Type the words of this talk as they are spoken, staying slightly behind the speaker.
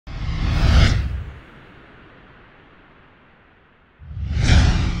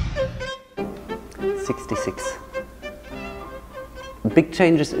1966. Big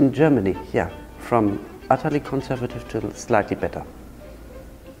changes in Germany, yeah, from utterly conservative to slightly better.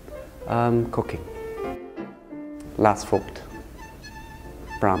 Cooking. Lars Vogt.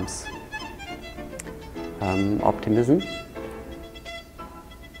 Brahms. Optimism.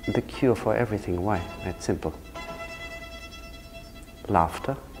 The cure for everything. Why? It's simple.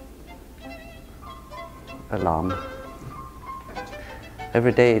 Laughter. Alarm.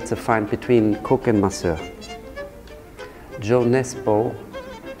 Every day it's a fight between cook and masseur. Joe Nesbo,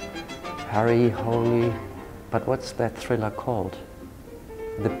 Harry Holy, but what's that thriller called?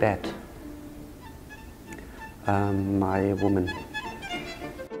 The Bed. My woman.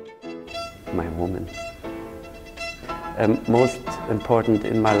 My woman. Most important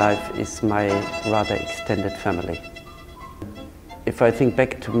in my life is my rather extended family. If I think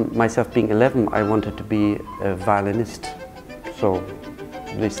back to myself being 11, I wanted to be a violinist. So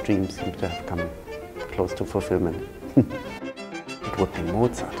this dream seems to have come close to fulfillment. It would be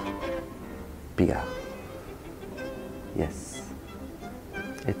Mozart. Beer. Yes.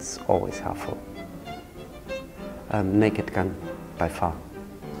 It's always helpful. Naked Gun, by far.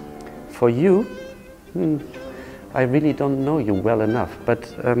 For you, I really don't know you well enough,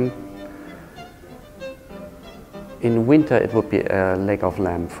 but in winter it would be a leg of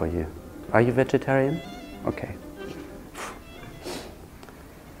lamb for you. Are you vegetarian? Okay.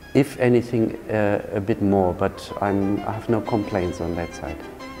 If anything, a bit more, but I have no complaints on that side.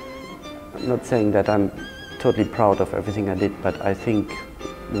 I'm not saying that I'm totally proud of everything I did, but I think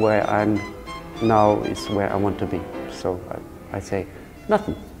where I'm now is where I want to be. So I say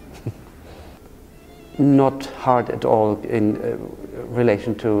nothing. Not hard at all in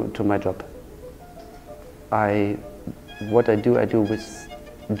relation to my job. What I do with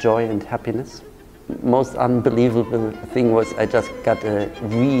joy and happiness. Most unbelievable thing was I just got a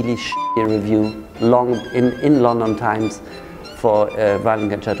really shitty review in London Times for a violin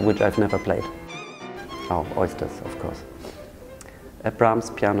concerto which I've never played. Oh, oysters, of course. A Brahms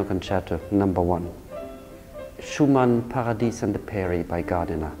Piano Concerto, number 1. Schumann, Paradies and the Peri by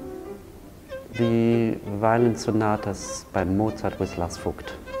Gardiner. The violin sonatas by Mozart with Lars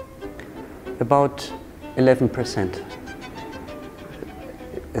Vogt. About 11%.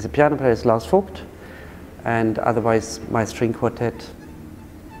 As a piano player is Lars Vogt, and otherwise my string quartet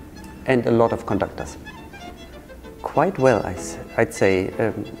and a lot of conductors. Quite well, I'd say.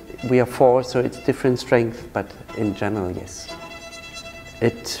 We are 4, so it's different strength, but in general, yes.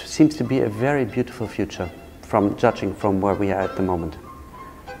 It seems to be a very beautiful future, judging from where we are at the moment.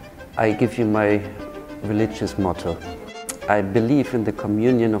 I give you my religious motto. I believe in the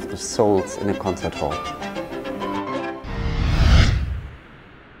communion of the souls in a concert hall.